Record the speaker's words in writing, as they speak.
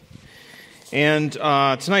And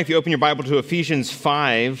tonight, if you open your Bible to Ephesians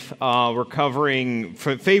 5, we're covering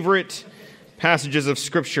favorite passages of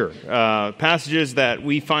Scripture, passages that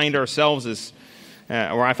we find ourselves as,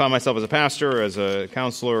 or I find myself as a pastor, as a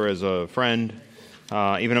counselor, as a friend,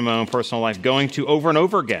 even in my own personal life, going to over and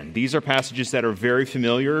over again. These are passages that are very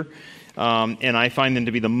familiar, and I find them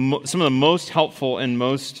to be some of the most helpful and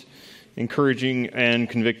most encouraging and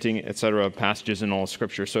convicting, etc., passages in all of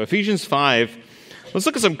Scripture. So Ephesians 5, let's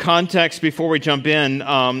look at some context before we jump in.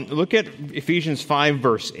 Look at Ephesians 5,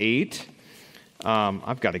 verse 8.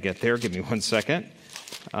 I've got to get there. Give me 1 second.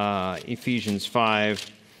 Ephesians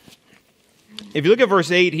 5. If you look at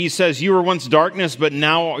verse 8, he says, "You were once darkness, but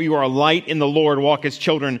now you are light in the Lord. Walk as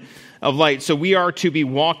children of light." So we are to be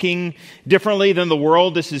walking differently than the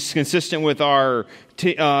world. This is consistent with our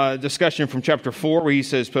discussion from chapter 4, where he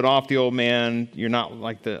says, "Put off the old man. You're not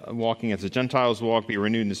like the walking as the Gentiles walk. Be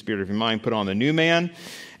renewed in the spirit of your mind. Put on the new man."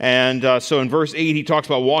 And so in verse 8, he talks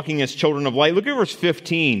about walking as children of light. Look at verse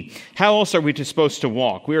 15. How else are we supposed to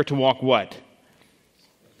walk? We are to walk what?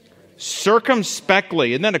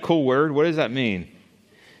 Circumspectly. Isn't that a cool word? What does that mean?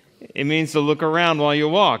 It means to look around while you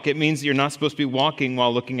walk. It means you're not supposed to be walking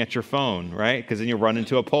while looking at your phone, right? Because then you'll run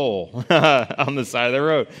into a pole on the side of the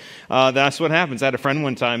road. That's what happens. I had a friend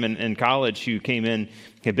one time in college who came in,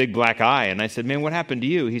 had a big black eye, and I said, "Man, what happened to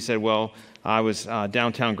you?" He said, "Well, I was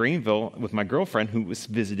downtown Greenville with my girlfriend who was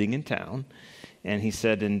visiting in town." And he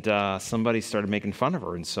said, and somebody started making fun of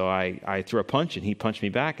her. And so I threw a punch, and he punched me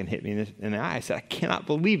back and hit me in the eye. I said, "I cannot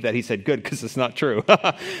believe that." He said, "Good, because it's not true."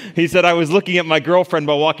 He said, "I was looking at my girlfriend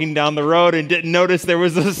while walking down the road and didn't notice there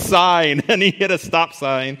was a sign." And he hit a stop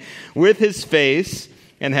sign with his face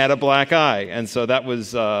and had a black eye. And so that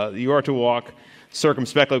was, you are to walk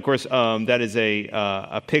circumspectly. Of course, that is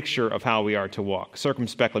a picture of how we are to walk.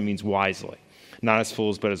 Circumspectly means wisely. Not as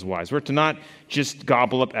fools, but as wise. We're to not just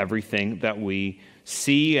gobble up everything that we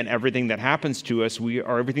see and everything that happens to us,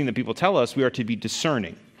 or everything that people tell us. We are to be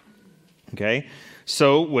discerning. Okay?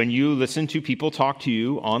 So when you listen to people talk to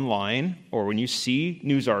you online, or when you see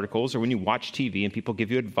news articles, or when you watch TV and people give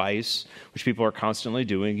you advice, which people are constantly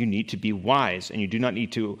doing, you need to be wise. And you do not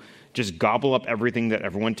need to just gobble up everything that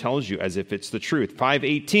everyone tells you as if it's the truth.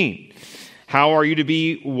 5:18. How are you to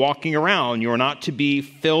be walking around? You are not to be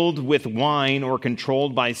filled with wine or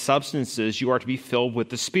controlled by substances. You are to be filled with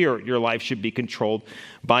the Spirit. Your life should be controlled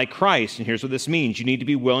by Christ. And here's what this means. You need to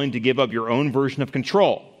be willing to give up your own version of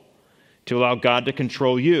control to allow God to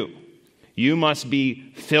control you. You must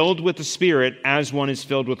be filled with the Spirit as one is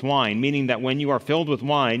filled with wine, meaning that when you are filled with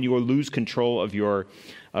wine, you will lose control of your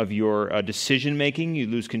decision making. You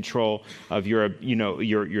lose control of your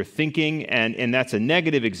thinking, and that's a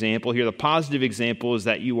negative example. Here, the positive example is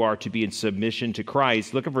that you are to be in submission to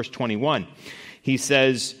Christ. Look at verse 21. He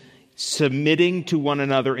says, "Submitting to one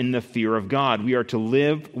another in the fear of God." We are to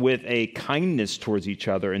live with a kindness towards each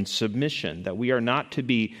other in submission. That we are not to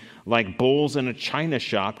be like bulls in a china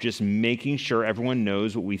shop, just making sure everyone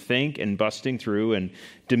knows what we think and busting through and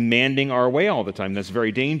demanding our way all the time. That's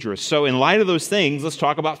very dangerous. So in light of those things, let's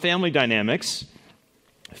talk about family dynamics.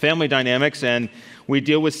 Family dynamics, and we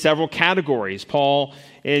deal with several categories. Paul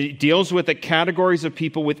deals with the categories of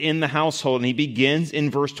people within the household, and he begins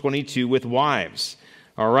in verse 22 with wives.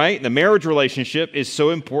 All right? The marriage relationship is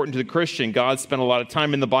so important to the Christian. God spent a lot of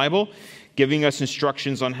time in the Bible giving us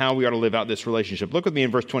instructions on how we are to live out this relationship. Look with me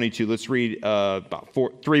in verse 22. Let's read about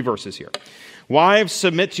 3 verses here. "Wives,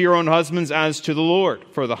 submit to your own husbands as to the Lord.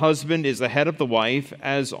 For the husband is the head of the wife,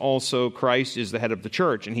 as also Christ is the head of the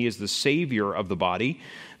church, and he is the Savior of the body.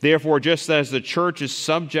 Therefore, just as the church is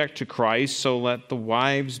subject to Christ, so let the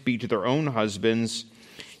wives be to their own husbands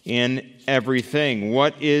in everything."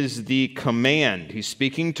 What is the command? He's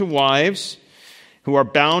speaking to wives who are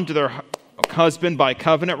bound to their husband by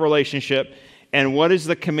covenant relationship. And what is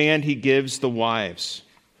the command he gives the wives?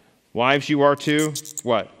 Wives, you are to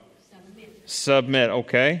what? Submit,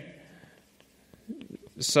 okay.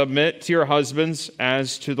 Submit to your husbands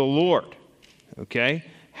as to the Lord. Okay.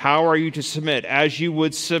 How are you to submit? As you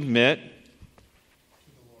would submit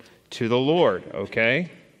to the Lord, okay.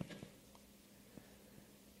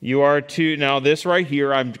 You are to, now this right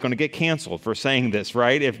here, I'm going to get canceled for saying this,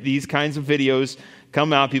 right? If these kinds of videos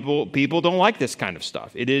come out, people don't like this kind of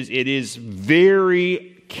stuff. It is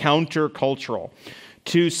very countercultural.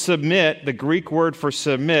 To submit, the Greek word for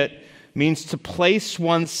submit, means to place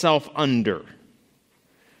oneself under.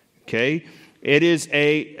 Okay? It is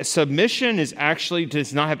submission is actually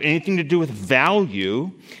does not have anything to do with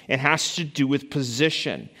value. It has to do with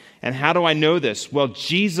position. And how do I know this? Well,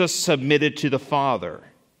 Jesus submitted to the Father.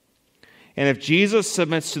 And if Jesus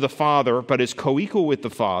submits to the Father, but is co-equal with the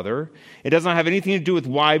Father, it does not have anything to do with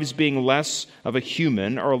wives being less of a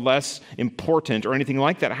human or less important or anything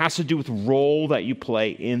like that. It has to do with role that you play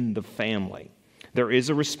in the family. There is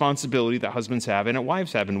a responsibility that husbands have and that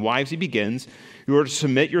wives have. And wives, he begins, you are to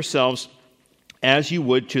submit yourselves as you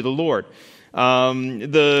would to the Lord.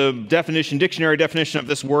 The dictionary definition of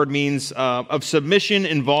this word means of submission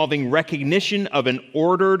involving recognition of an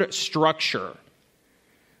ordered structure.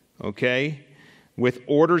 Okay? With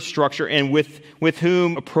ordered structure and with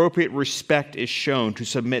whom appropriate respect is shown. To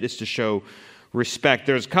submit is to show respect.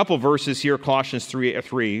 There's a couple verses here, Colossians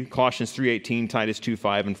 3:3, Colossians 3:18, Titus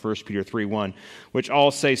 2:5, and 1 Peter 3:1, which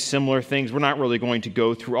all say similar things. We're not really going to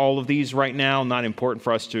go through all of these right now. Not important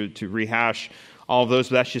for us to rehash all of those,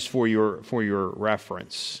 but that's just for your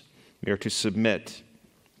reference. We are to submit.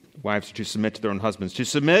 Wives are to submit to their own husbands. To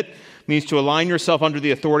submit means to align yourself under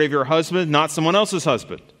the authority of your husband, not someone else's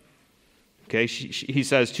husband. Okay, he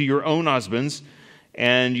says, to your own husbands,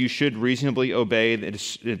 and you should reasonably obey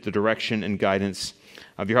the direction and guidance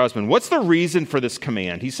of your husband. What's the reason for this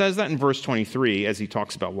command? He says that in verse 23 as he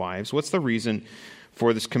talks about wives. What's the reason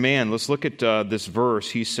for this command? Let's look at this verse.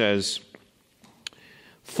 He says,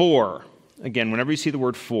 for, again, whenever you see the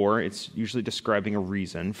word for, it's usually describing a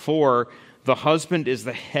reason. For the husband is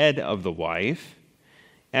the head of the wife,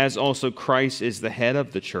 as also Christ is the head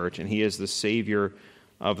of the church, and he is the Savior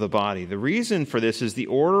of the body. The reason for this is the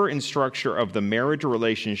order and structure of the marriage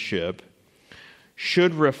relationship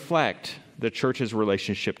should reflect the church's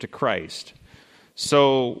relationship to Christ.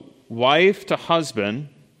 So, wife to husband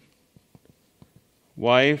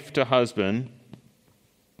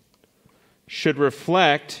should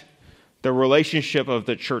reflect the relationship of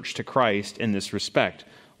the church to Christ in this respect.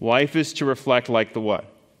 Wife is to reflect like the what?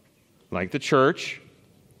 Like the church.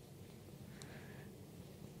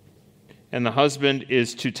 And the husband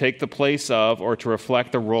is to take the place of or to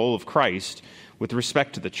reflect the role of Christ with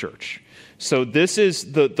respect to the church. So this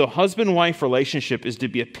is the husband-wife relationship is to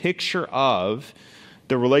be a picture of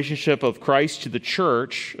the relationship of Christ to the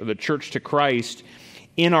church, or the church to Christ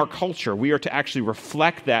in our culture. We are to actually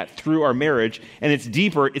reflect that through our marriage, and it's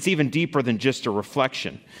deeper. It's even deeper than just a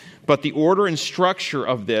reflection. But the order and structure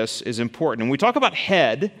of this is important. And we talk about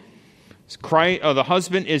head. The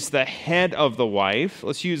husband is the head of the wife.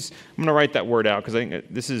 I'm going to write that word out because I think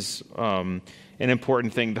this is an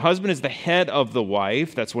important thing. The husband is the head of the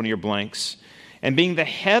wife. That's one of your blanks. And being the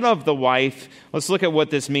head of the wife, let's look at what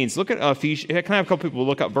this means. Look at Ephesians. Can I have a couple people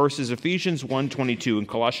look up verses Ephesians 1:22 and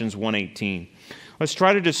Colossians 1:18? Let's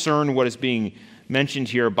try to discern what is being mentioned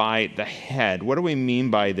here by the head. What do we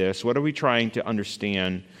mean by this? What are we trying to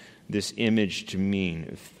understand this image to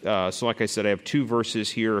mean? So like I said, I have two verses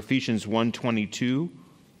here. Ephesians 1:22.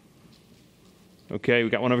 Okay, we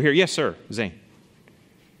got one over here. Yes, sir. Zane.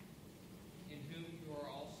 In whom you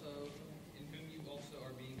also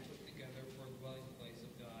are being put together for the dwelling place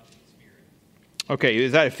of God in Spirit. Okay,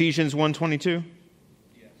 is that Ephesians 1:22?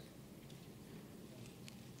 Yes.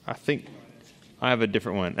 I think I have a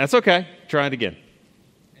different one. That's okay. Try it again.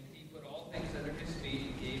 And he put all things under his feet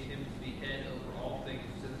and gave him to be head over all things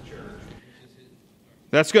to the church, which is his.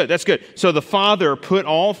 That's good. That's good. So the Father put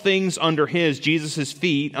all things under Jesus'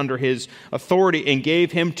 feet, under his authority, and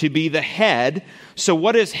gave him to be the head. So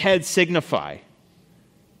what does head signify?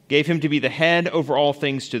 Gave him to be the head over all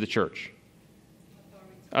things to the church.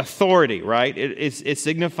 Authority, right? It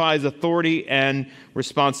signifies authority and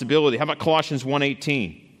responsibility. How about Colossians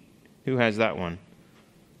 1:18? Who has that one?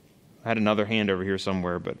 I had another hand over here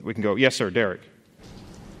somewhere, but we can go. Yes, sir, Derek.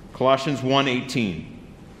 Colossians 1:18.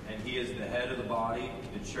 And he is the head of the body,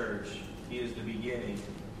 the church. He is the beginning,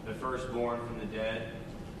 the firstborn from the dead,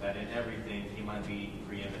 that in everything he might be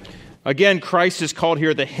preeminent. Again, Christ is called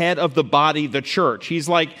here the head of the body, the church. He's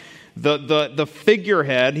like the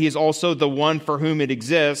figurehead. He is also the one for whom it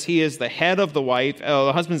exists. He is the head of the wife.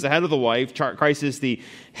 The husband's the head of the wife. Christ is the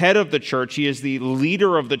head of the church. He is the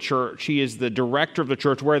leader of the church. He is the director of the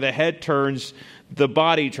church. Where the head turns, the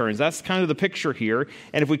body turns. That's kind of the picture here.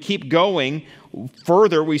 And if we keep going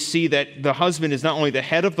further, we see that the husband is not only the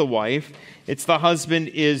head of the wife, it's the husband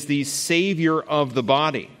is the savior of the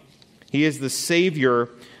body. He is the savior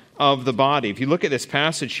of the body. If you look at this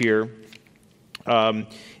passage here,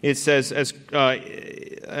 it says, it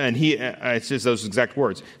says those exact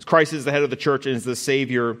words. Christ is the head of the church and is the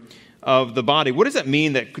savior of the body. What does that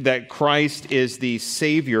mean that Christ is the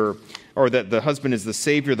savior, or that the husband is the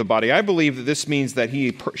savior of the body? I believe that this means that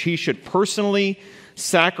he should personally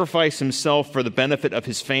sacrifice himself for the benefit of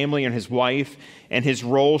his family and his wife, and his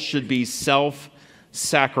role should be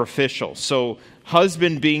self-sacrificial. So,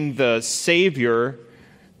 husband being the savior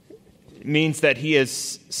means that he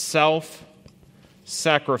is self-sacrificial.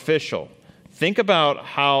 sacrificial. Think about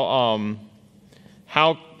how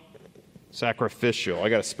sacrificial. I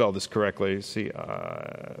got to spell this correctly. See,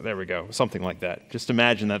 there we go. Something like that. Just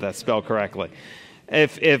imagine that that's spelled correctly.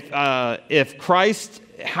 If Christ,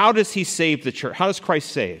 how does he save the church? How does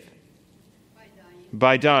Christ save?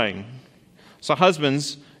 By dying. So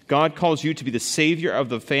husbands, God calls you to be the savior of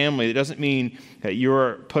the family. It doesn't mean that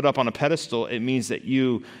you're put up on a pedestal. It means that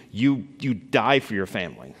you die for your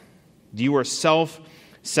family. You are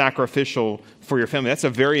self-sacrificial for your family. That's a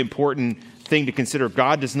very important thing to consider.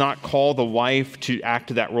 God does not call the wife to act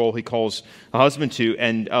to that role. He calls a husband to.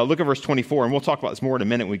 And look at verse 24, and we'll talk about this more in a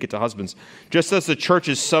minute when we get to husbands. Just as the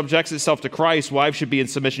church subjects itself to Christ, wives should be in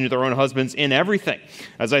submission to their own husbands in everything.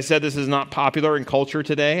 As I said, this is not popular in culture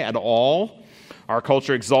today at all. Our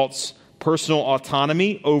culture exalts personal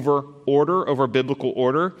autonomy over order, over biblical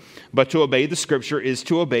order. But to obey the Scripture is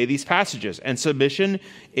to obey these passages. And submission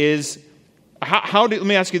is... let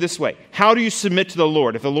me ask you this way. How do you submit to the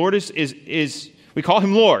Lord? If the Lord is we call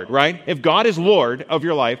him Lord, right? If God is Lord of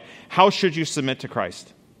your life, how should you submit to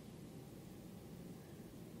Christ?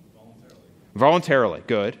 Voluntarily.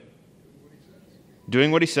 Good.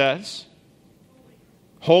 Doing what he says.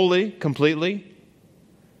 Holy, completely.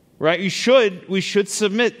 Right? We should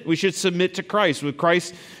submit. We should submit to Christ. When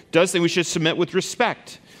Christ does things, we should submit with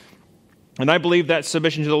respect. And I believe that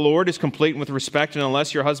submission to the Lord is complete with respect, and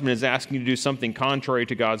unless your husband is asking you to do something contrary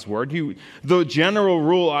to God's word, the general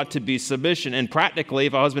rule ought to be submission. And practically,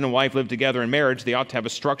 if a husband and wife live together in marriage, they ought to have a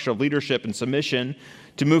structure of leadership and submission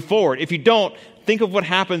to move forward. If you don't, think of what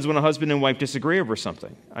happens when a husband and wife disagree over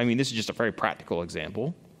something. I mean, this is just a very practical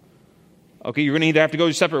example. Okay, you're going to either have to go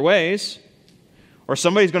your separate ways, or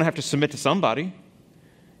somebody's going to have to submit to somebody.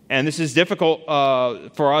 And this is difficult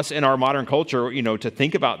for us in our modern culture, to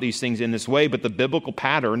think about these things in this way. But the biblical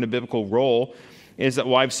pattern, the biblical role, is that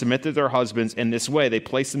wives submit to their husbands in this way. They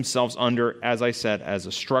place themselves under, as I said, as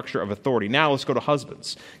a structure of authority. Now let's go to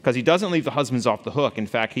husbands, because he doesn't leave the husbands off the hook. In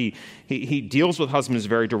fact, he deals with husbands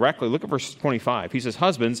very directly. Look at verse 25. He says,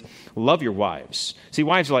 husbands, love your wives. See,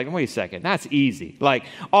 wives are like, wait a second, that's easy. Like,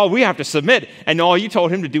 all we have to submit, and all you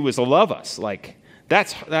told him to do was to love us. Like,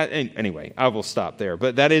 that's that. Anyway, I will stop there.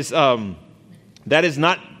 But that is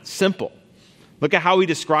not simple. Look at how he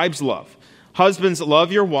describes love. Husbands, love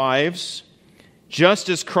your wives, just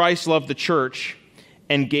as Christ loved the church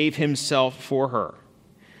and gave himself for her,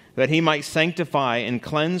 that he might sanctify and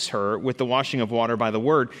cleanse her with the washing of water by the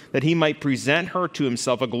word, that he might present her to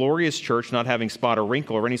himself a glorious church, not having spot or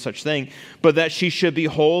wrinkle or any such thing, but that she should be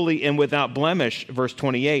holy and without blemish. Verse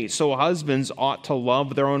 28. So husbands ought to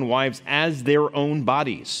love their own wives as their own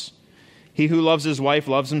bodies. He who loves his wife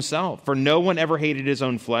loves himself. For no one ever hated his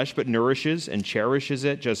own flesh, but nourishes and cherishes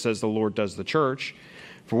it, just as the Lord does the church.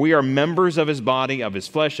 For we are members of his body, of his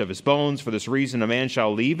flesh, of his bones. For this reason, a man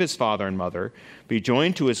shall leave his father and mother, be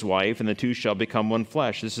joined to his wife, and the two shall become one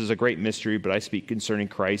flesh. This is a great mystery, but I speak concerning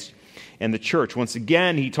Christ and the church. Once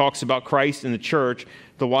again, he talks about Christ and the church,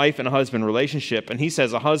 the wife and husband relationship. And he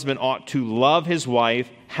says a husband ought to love his wife.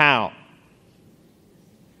 How?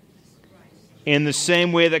 In the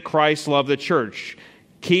same way that Christ loved the church.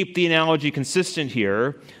 Keep the analogy consistent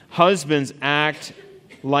here. Husbands act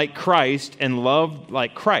like Christ and loved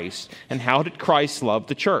like Christ. And how did Christ love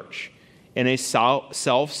the church? In a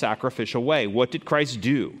self-sacrificial way. What did Christ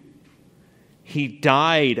do? He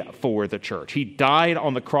died for the church. He died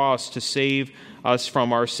on the cross to save us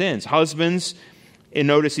from our sins. Husbands, and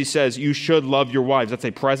notice he says, you should love your wives. That's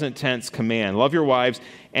a present tense command. Love your wives,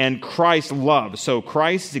 and Christ loved. So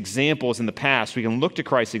Christ's example is in the past. We can look to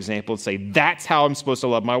Christ's example and say, that's how I'm supposed to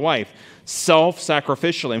love my wife.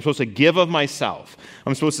 Self-sacrificially. I'm supposed to give of myself.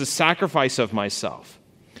 I'm supposed to sacrifice of myself.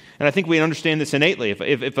 And I think we understand this innately.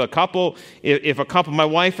 If a couple, my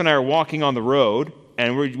wife and I are walking on the road,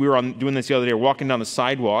 and we were doing this the other day, walking down the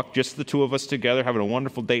sidewalk, just the two of us together, having a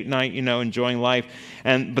wonderful date night, enjoying life.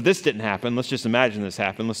 But this didn't happen. Let's just imagine this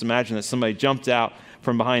happened. Let's imagine that somebody jumped out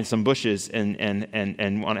from behind some bushes and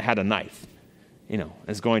had a knife,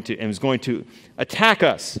 was going to attack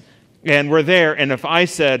us. And we're there. And if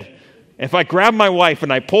I grabbed my wife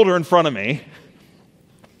and I pulled her in front of me,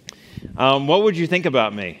 what would you think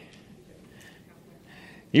about me?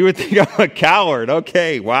 You would think I'm a coward.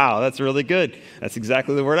 Okay, wow, that's really good. That's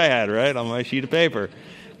exactly the word I had, right, on my sheet of paper.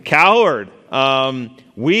 Coward,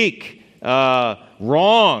 weak,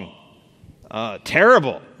 wrong,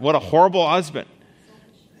 terrible. What a horrible husband.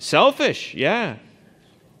 Selfish, yeah.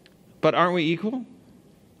 But aren't we equal?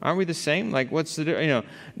 Aren't we the same? Like, what's the,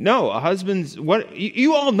 no, a husband's,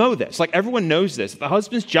 you all know this. Like, everyone knows this. The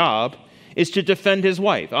husband's job is to defend his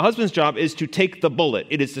wife. A husband's job is to take the bullet.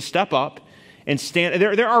 It is to step up and stand.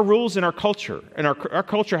 There are rules in our culture, and our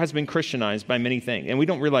culture has been Christianized by many things, and we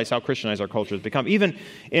don't realize how Christianized our culture has become. Even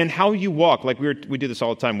in how you walk, like we do this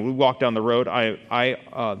all the time. When we walk down the road,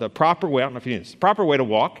 the proper way, I don't know if you know this, the proper way to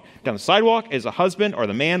walk down the sidewalk is a husband or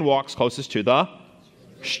the man walks closest to the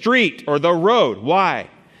street or the road. Why?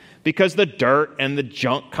 Because the dirt and the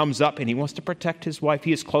junk comes up and he wants to protect his wife.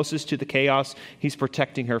 He is closest to the chaos. He's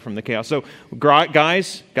protecting her from the chaos. So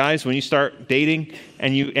guys, when you start dating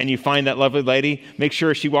and you find that lovely lady, make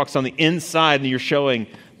sure she walks on the inside and you're showing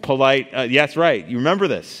polite, yes, right. You remember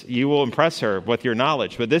this. You will impress her with your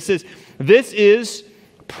knowledge. But this is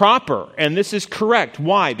proper and this is correct.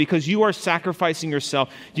 Why? Because you are sacrificing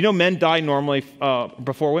yourself. You know, men die normally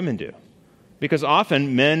before women do. Because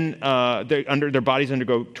often men, their bodies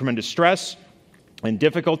undergo tremendous stress and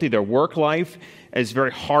difficulty. Their work life is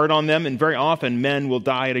very hard on them. And very often men will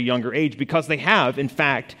die at a younger age because they have, in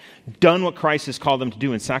fact, done what Christ has called them to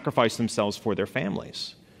do and sacrificed themselves for their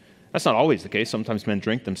families. That's not always the case. Sometimes men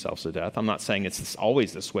drink themselves to death. I'm not saying it's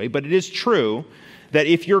always this way. But it is true that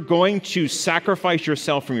if you're going to sacrifice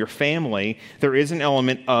yourself from your family, there is an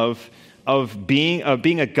element of being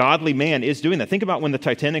a godly man is doing that. Think about when the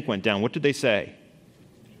Titanic went down. What did they say?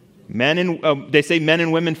 They say men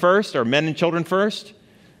and women first, or men and children first?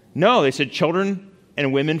 No, they said children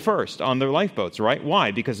and women first on their lifeboats, right?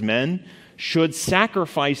 Why? Because men should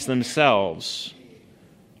sacrifice themselves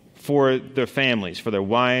for their families, for their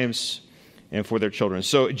wives, and for their children.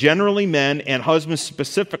 So generally men, and husbands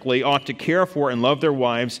specifically, ought to care for and love their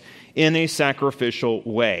wives in a sacrificial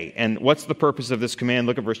way. And what's the purpose of this command?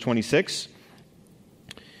 Look at verse 26.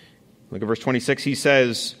 Look at verse 26. He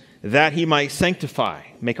says, that he might sanctify,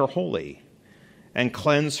 make her holy, and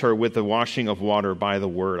cleanse her with the washing of water by the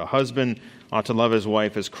word. A husband ought to love his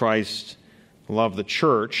wife as Christ loved the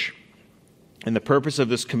church. And the purpose of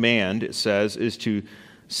this command, it says, is to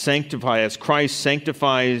sanctify as Christ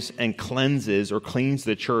sanctifies and cleanses or cleans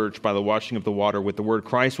the church by the washing of the water with the word.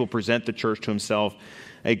 Christ will present the church to himself,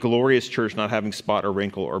 a glorious church not having spot or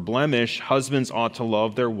wrinkle or blemish. Husbands ought to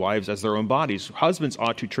love their wives as their own bodies. Husbands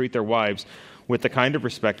ought to treat their wives with the kind of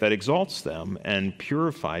respect that exalts them and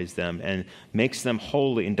purifies them and makes them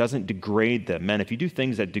holy and doesn't degrade them. Men, if you do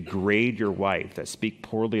things that degrade your wife, that speak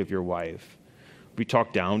poorly of your wife, if you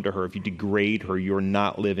talk down to her, if you degrade her, you're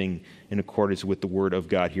not living in accordance with the word of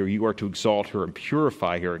God here. You are to exalt her and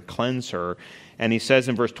purify her and cleanse her. And he says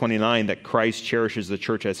in verse 29 that Christ cherishes the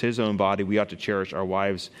church as his own body. We ought to cherish our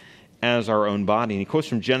wives as our own body. And he quotes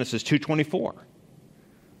from Genesis 2:24,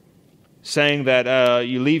 saying that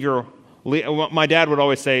you leave your... My dad would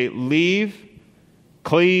always say, leave,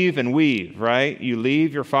 cleave, and weave, right? You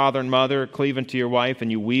leave your father and mother, cleave unto your wife,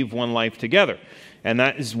 and you weave one life together. And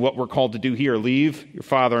that is what we're called to do here. Leave your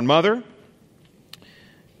father and mother,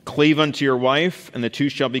 cleave unto your wife, and the two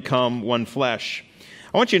shall become one flesh.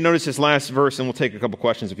 I want you to notice this last verse, and we'll take a couple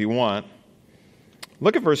questions if you want.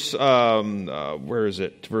 Look at verse, where is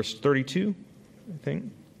it? Verse 32, I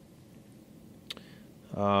think.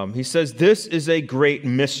 He says, this is a great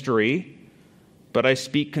mystery, but I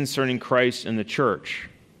speak concerning Christ and the church.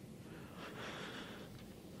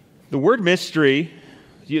 The word mystery,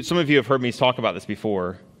 some of you have heard me talk about this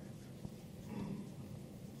before.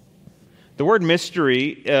 The word mystery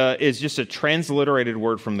is just a transliterated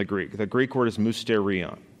word from the Greek. The Greek word is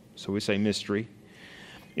mysterion. So we say mystery.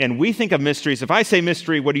 And we think of mysteries. If I say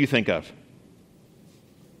mystery, what do you think of?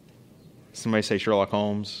 Somebody say Sherlock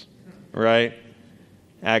Holmes, right?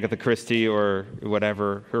 Agatha Christie or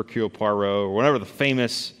whatever, Hercule Poirot, or whatever the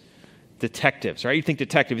famous detectives, right? You think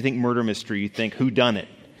detective, you think murder mystery, you think whodunit.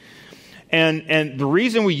 And the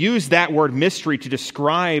reason we use that word mystery to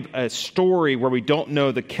describe a story where we don't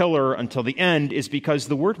know the killer until the end is because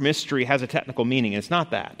the word mystery has a technical meaning. It's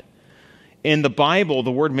not that. In the Bible,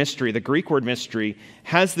 the word mystery, the Greek word mystery,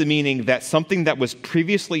 has the meaning that something that was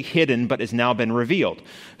previously hidden but has now been revealed.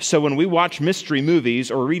 So when we watch mystery movies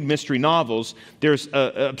or read mystery novels, there's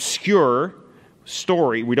an obscure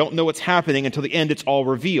story. We don't know what's happening until the end. It's all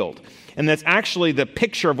revealed. And that's actually the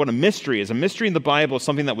picture of what a mystery is. A mystery in the Bible is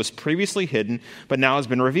something that was previously hidden but now has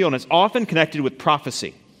been revealed. And it's often connected with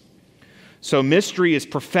prophecy. So mystery is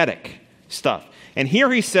prophetic stuff. And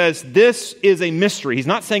here he says this is a mystery. He's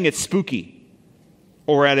not saying it's spooky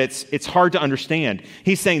or that it's hard to understand.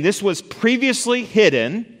 He's saying this was previously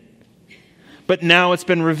hidden, but now it's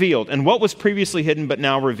been revealed. And what was previously hidden but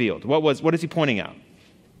now revealed? What is he pointing out?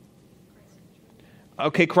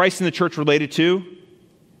 Okay, Christ and the church related to?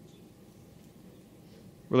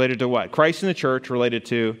 Related to what? Christ and the church related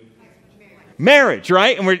to? Marriage,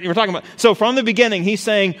 right? And we're talking about, so from the beginning, he's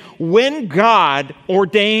saying when God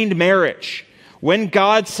ordained marriage, When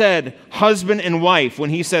God said husband and wife, when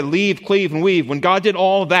he said leave, cleave, and weave, when God did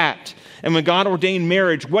all that, and when God ordained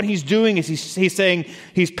marriage, what he's doing is he's saying,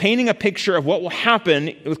 he's painting a picture of what will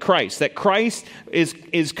happen with Christ, that Christ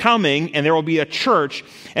is coming and there will be a church,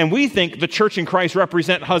 and we think the church and Christ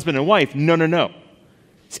represent husband and wife. No.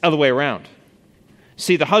 It's the other way around.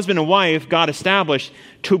 See, the husband and wife God established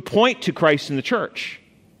to point to Christ in the church.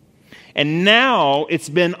 And now it's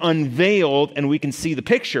been unveiled and we can see the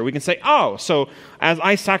picture. We can say, oh, so as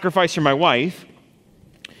I sacrifice for my wife,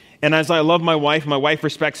 and as I love my wife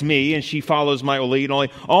respects me, and she follows my lead.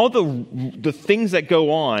 All the things that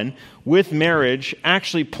go on with marriage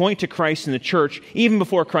actually point to Christ in the church, even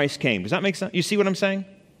before Christ came. Does that make sense? You see what I'm saying?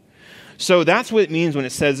 So that's what it means when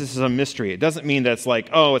it says this is a mystery. It doesn't mean that it's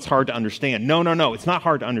like, oh, it's hard to understand. No. It's not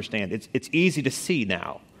hard to understand. It's easy to see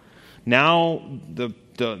now. Now the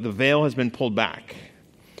veil has been pulled back,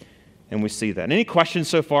 and we see that. Any questions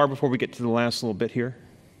so far before we get to the last little bit here?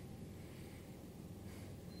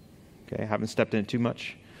 Okay, I haven't stepped in too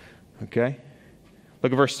much. Okay.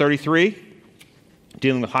 Look at verse 33,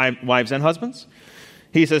 dealing with wives and husbands.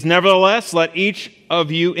 He says, nevertheless, let each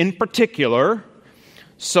of you in particular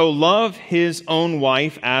so love his own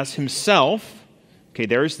wife as himself. Okay,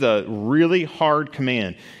 there's the really hard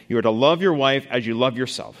command. You are to love your wife as you love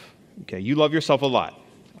yourself. Okay, you love yourself a lot.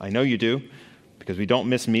 I know you do, because we don't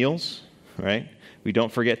miss meals, right? We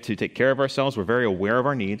don't forget to take care of ourselves. We're very aware of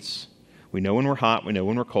our needs. We know when we're hot, we know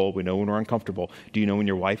when we're cold, we know when we're uncomfortable. Do you know when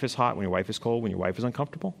your wife is hot, when your wife is cold, when your wife is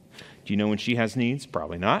uncomfortable? Do you know when she has needs?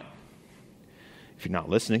 Probably not. If you're not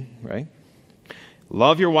listening, right?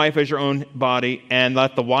 Love your wife as your own body, and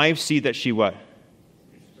let the wife see that she what?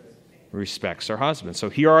 Respects her husband. So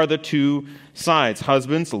here are the two sides.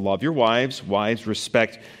 Husbands, love your wives. Wives,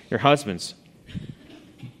 respect your husbands.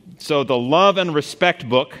 So the love and respect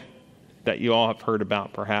book that you all have heard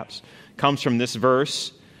about perhaps comes from this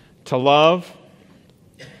verse. To love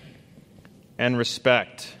and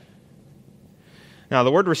respect. Now,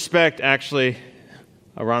 the word respect actually,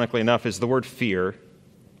 ironically enough, is the word fear.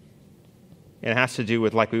 It has to do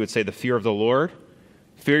with, like we would say, the fear of the Lord.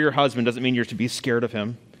 Fear your husband doesn't mean you're to be scared of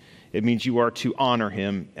him. It means you are to honor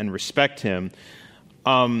him and respect him.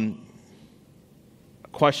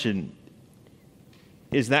 Question,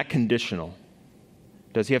 is that conditional?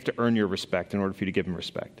 Does he have to earn your respect in order for you to give him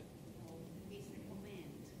respect?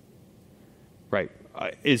 Right.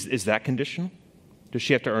 Is that conditional? Does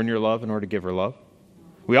she have to earn your love in order to give her love?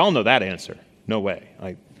 We all know that answer. No way.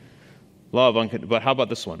 Love, but how about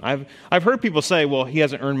this one? I've heard people say, well, he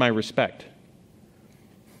hasn't earned my respect.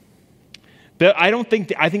 But I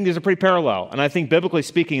think these are pretty parallel. And I think biblically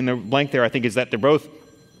speaking, the length there, I think, is that they're both,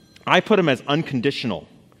 I put them as unconditional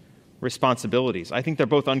responsibilities. I think they're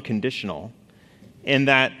both unconditional in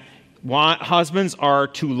that husbands are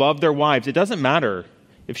to love their wives. It doesn't matter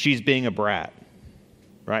if she's being a brat,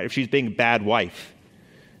 right? If she's being a bad wife,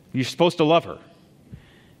 you're supposed to love her.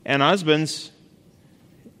 And husbands,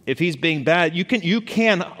 if he's being bad, you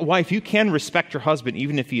can respect your husband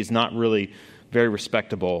even if he is not really very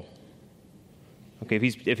respectable. Okay,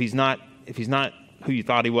 if he's not who you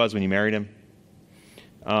thought he was when you married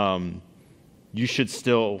him, you should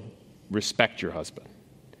still respect your husband.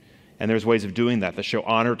 And there's ways of doing that show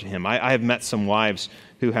honor to him. I have met some wives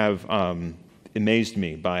who have amazed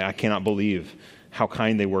me by, I cannot believe how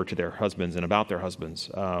kind they were to their husbands and about their husbands,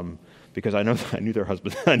 because I know their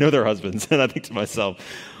husbands, and I think to myself,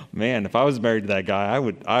 man, if I was married to that guy, I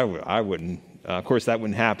wouldn't. Of course, that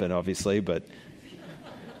wouldn't happen, obviously, but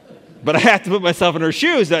I have to put myself in her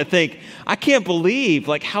shoes. And I think, I can't believe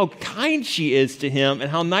how kind she is to him and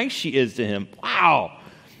how nice she is to him. Wow,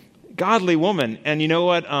 godly woman. And you know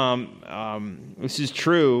what? This is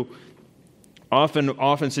true.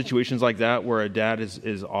 Often situations like that where a dad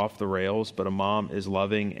is off the rails, but a mom is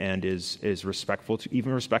loving and is respectful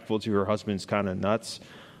to her husband's kind of nuts.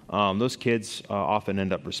 Those kids often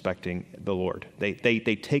end up respecting the Lord. They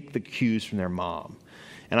take the cues from their mom.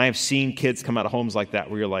 And I have seen kids come out of homes like that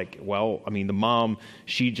where you're like, well, I mean, the mom,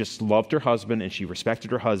 she just loved her husband and she respected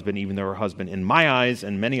her husband, even though her husband, in my eyes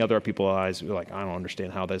and many other people's eyes, were like, I don't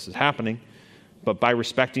understand how this is happening. But by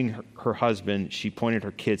respecting her husband, she pointed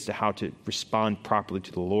her kids to how to respond properly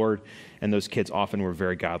to the Lord. And those kids often were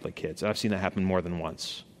very godly kids. I've seen that happen more than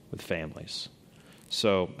once with families.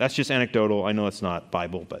 So that's just anecdotal. I know it's not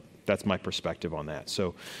Bible, but that's my perspective on that.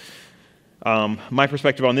 So my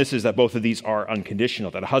perspective on this is that both of these are unconditional,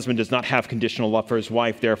 that a husband does not have conditional love for his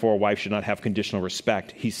wife, therefore a wife should not have conditional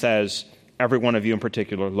respect. He says, every one of you in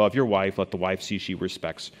particular, love your wife, let the wife see she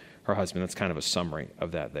respects her husband. That's kind of a summary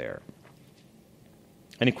of that there.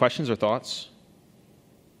 Any questions or thoughts?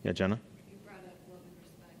 Yeah, Jenna? You brought up love and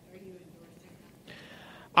respect. Are you endorsing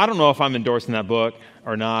I don't know if I'm endorsing that book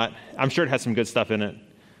or not. I'm sure it has some good stuff in it,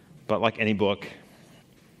 but like any book,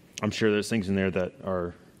 I'm sure there's things in there that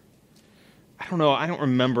are, I don't know, I don't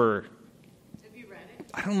remember. Have you read it?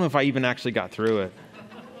 I don't know if I even actually got through it.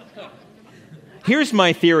 Here's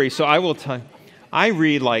my theory, so I will tell you. I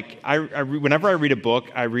read whenever I read a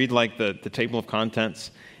book, I read like the table of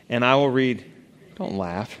contents, and I will read, don't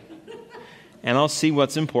laugh, and I'll see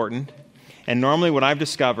what's important. And normally what I've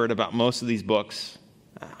discovered about most of these books,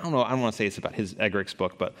 I don't want to say it's about Eggerich's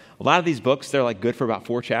book, but a lot of these books, they're like good for about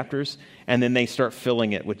 4 chapters, and then they start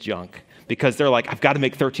filling it with junk. Because they're like, I've got to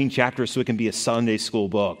make 13 chapters so it can be a Sunday school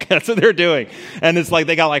book. That's what they're doing. And it's like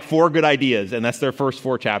they got like 4 good ideas, and that's their first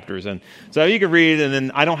 4 chapters. And so you can read, and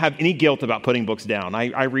then I don't have any guilt about putting books down.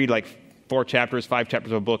 I read like 4 chapters, 5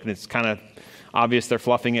 chapters of a book, and it's kind of obvious they're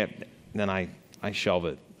fluffing it. Then I shelve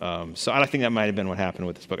it. So I think that might have been what happened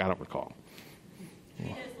with this book. I don't recall. He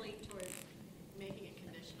does lead towards making it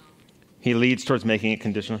conditional. He leads towards making it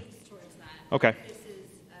conditional? He leads towards that. Okay. This is,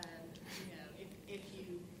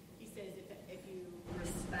 he says if you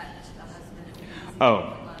respect the husband.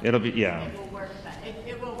 Oh, it'll be, yeah. It will work.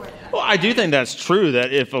 It will work. Well, I do think that's true,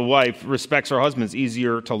 that if a wife respects her husband, it's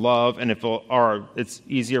easier to love, and it's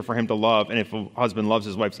easier for him to love, and if a husband loves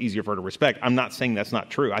his wife, it's easier for her to respect. I'm not saying that's not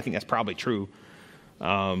true. I think that's probably true.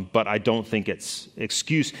 But I don't think it's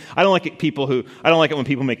excuse. I don't like it when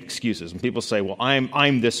people make excuses. When people say, well,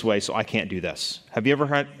 I'm this way, so I can't do this. Have you ever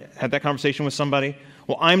had that conversation with somebody?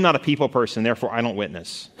 Well, I'm not a people person, therefore I don't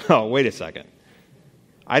witness. Oh, wait a second.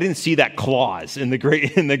 I didn't see that clause in the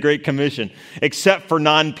Great Commission, except for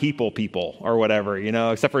non-people or whatever,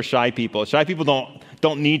 except for shy people. Shy people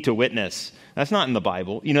don't need to witness. That's not in the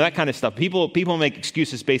Bible. That kind of stuff. People make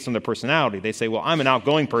excuses based on their personality. They say, well, I'm an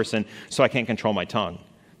outgoing person, so I can't control my tongue.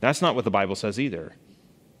 That's not what the Bible says either,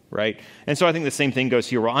 right? And so I think the same thing goes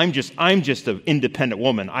here. Well, I'm just an independent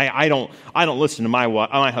woman. I don't listen to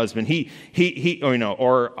my husband.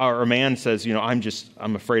 Or a man says,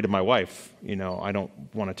 I'm afraid of my wife. I don't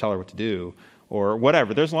want to tell her what to do or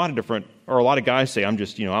whatever. There's a lot of guys say,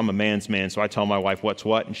 I'm a man's man, so I tell my wife what's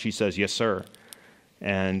what, and she says, yes, sir.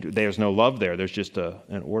 And there's no love there. There's just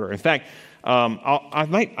an order. In fact, I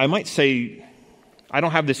might say, I don't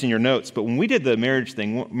have this in your notes, but when we did the marriage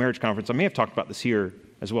conference, I may have talked about this here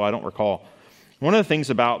as well. I don't recall. One of the things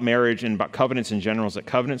about marriage and about covenants in general is that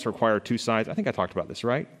covenants require 2 sides. I think I talked about this,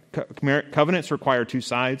 right? Covenants require 2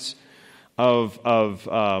 sides of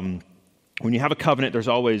when you have a covenant, there's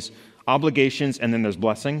always obligations and then there's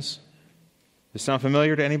blessings. Does this sound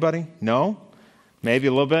familiar to anybody? No? Maybe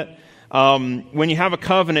a little bit? When you have a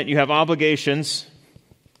covenant, you have obligations.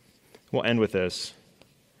 We'll end with this.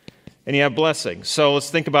 And you have blessings. So let's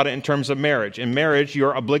think about it in terms of marriage. In marriage,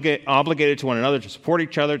 you're obligated to one another to support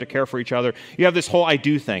each other, to care for each other. You have this whole I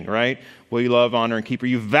do thing, right? Will you love, honor, and keep her?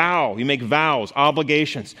 You make vows,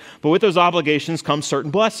 obligations. But with those obligations come certain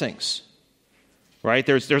blessings, right?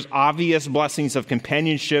 There's obvious blessings of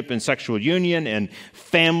companionship and sexual union and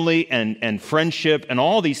family and friendship and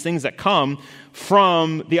all these things that come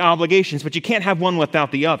from the obligations, but you can't have one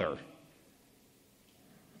without the other.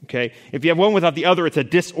 Okay? If you have one without the other, it's a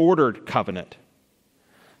disordered covenant.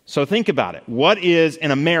 So think about it. What is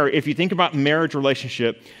in a marriage, if you think about marriage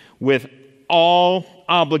relationship with all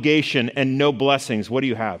obligation and no blessings, what do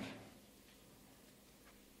you have?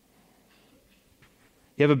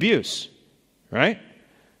 You have abuse, right?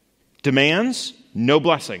 Demands, no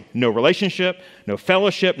blessing, no relationship, no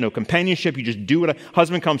fellowship, no companionship. You just do what a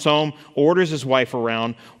husband comes home, orders his wife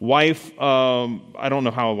around. Wife, I don't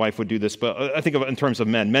know how a wife would do this, but I think of it in terms of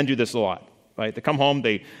men. Men do this a lot, right? They come home,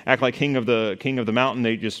 they act like king of the mountain.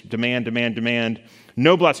 They just demand.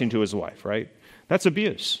 No blessing to his wife, right? That's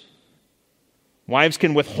abuse. Wives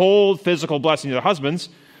can withhold physical blessing to their husbands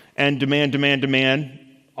and demand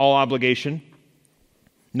all obligation.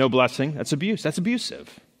 No blessing. That's abuse. That's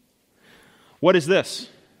abusive. What is this?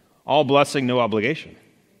 All blessing, no obligation.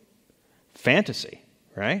 Fantasy,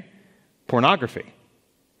 right? Pornography,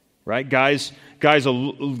 right? Guys,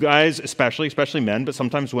 especially men, but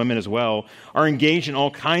sometimes women as well, are engaged in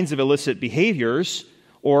all kinds of illicit behaviors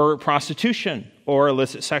or prostitution or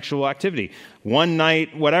illicit sexual activity. One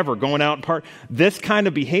night, whatever, going out and part. This kind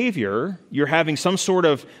of behavior, you're having some sort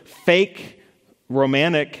of fake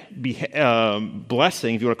romantic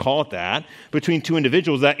blessing, if you want to call it that, between 2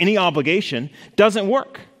 individuals, that any obligation doesn't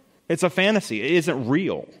work. It's a fantasy. It isn't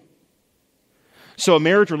real. So a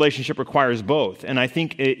marriage relationship requires both. And I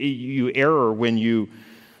think you err when you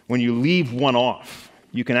leave one off.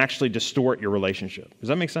 You can actually distort your relationship. Does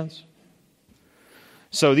that make sense?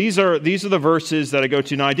 So these are the verses that I go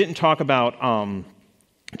to. Now, I didn't talk about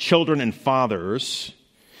children and fathers.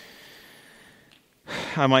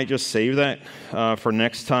 I might just save that for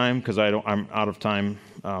next time because I'm out of time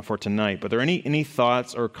for tonight. But are there any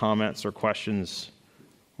thoughts or comments or questions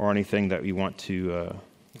or anything that you want to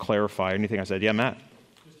clarify? Anything I said? Yeah, Matt.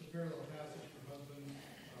 Just a parallel passage for husbands,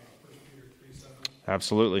 1 Peter 3:7.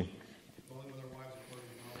 Absolutely. Dwelling with our wives according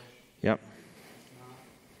to knowledge. Yep. It's not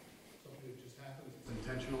something that just happens. It's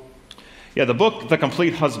intentional. Yeah, the book, The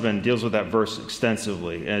Complete Husband, deals with that verse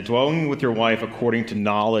extensively. Dwelling with your wife according to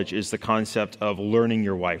knowledge is the concept of learning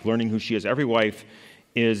your wife, learning who she is. Every wife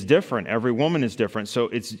is different. Every woman is different. So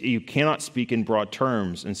you cannot speak in broad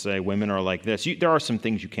terms and say women are like this. There are some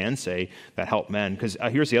things you can say that help men. Because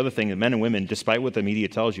here's the other thing, that men and women, despite what the media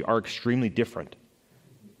tells you, are extremely different.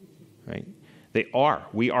 Right? They are.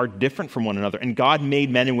 We are different from one another. And God made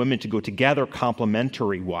men and women to go together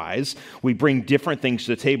complementary-wise. We bring different things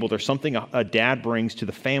to the table. There's something a dad brings to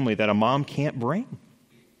the family that a mom can't bring. And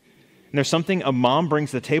there's something a mom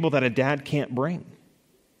brings to the table that a dad can't bring.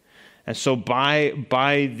 And so by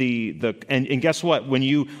and guess what? When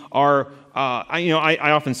you are,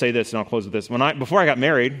 I often say this, and I'll close with this. Before I got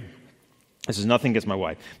married, this is nothing against my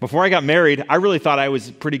wife. Before I got married, I really thought I was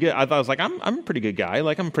pretty good. I thought I was like, I'm a pretty good guy.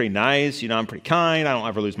 Like, I'm pretty nice. I'm pretty kind. I don't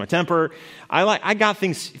ever lose my temper. I got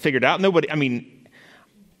things figured out.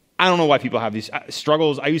 I don't know why people have these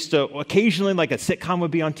struggles. I used to occasionally, like a sitcom would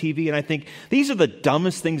be on TV, and I think, these are the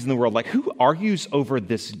dumbest things in the world. Like, who argues over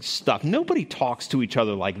this stuff? Nobody talks to each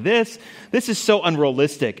other like this. This is so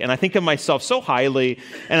unrealistic. And I think of myself so highly.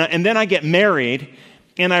 And then I get married,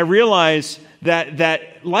 and I realize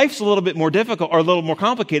that life's a little bit more difficult or a little more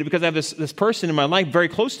complicated because I have this person in my life very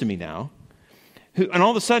close to me now, and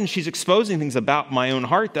all of a sudden she's exposing things about my own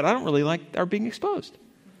heart that I don't really like are being exposed.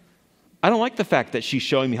 I don't like the fact that she's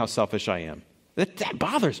showing me how selfish I am. That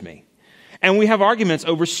bothers me. And we have arguments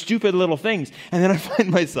over stupid little things. And then I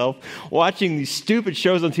find myself watching these stupid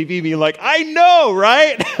shows on TV being like, I know,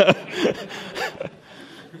 right?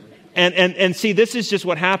 and see, this is just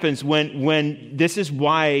what happens when this is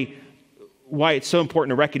why it's so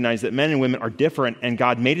important to recognize that men and women are different, and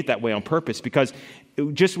God made it that way on purpose, because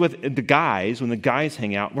just with the guys, when the guys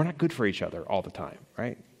hang out, we're not good for each other all the time,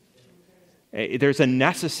 right? There's a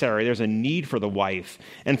need for the wife.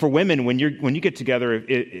 And for women, when you get together,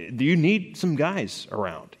 you need some guys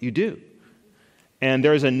around. You do. And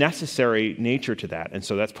there's a necessary nature to that. And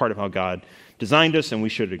so that's part of how God designed us, and we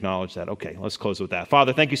should acknowledge that. Okay, let's close with that.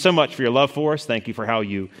 Father, thank you so much for your love for us. Thank you for how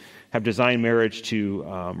you have designed marriage to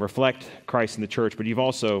reflect Christ in the church, but you've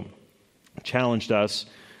also challenged us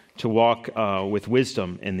to walk with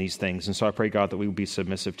wisdom in these things. And so I pray, God, that we would be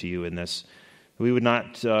submissive to you in this. We would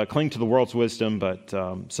not cling to the world's wisdom, but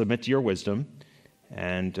submit to your wisdom,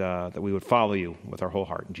 and that we would follow you with our whole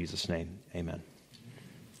heart. In Jesus' name, amen.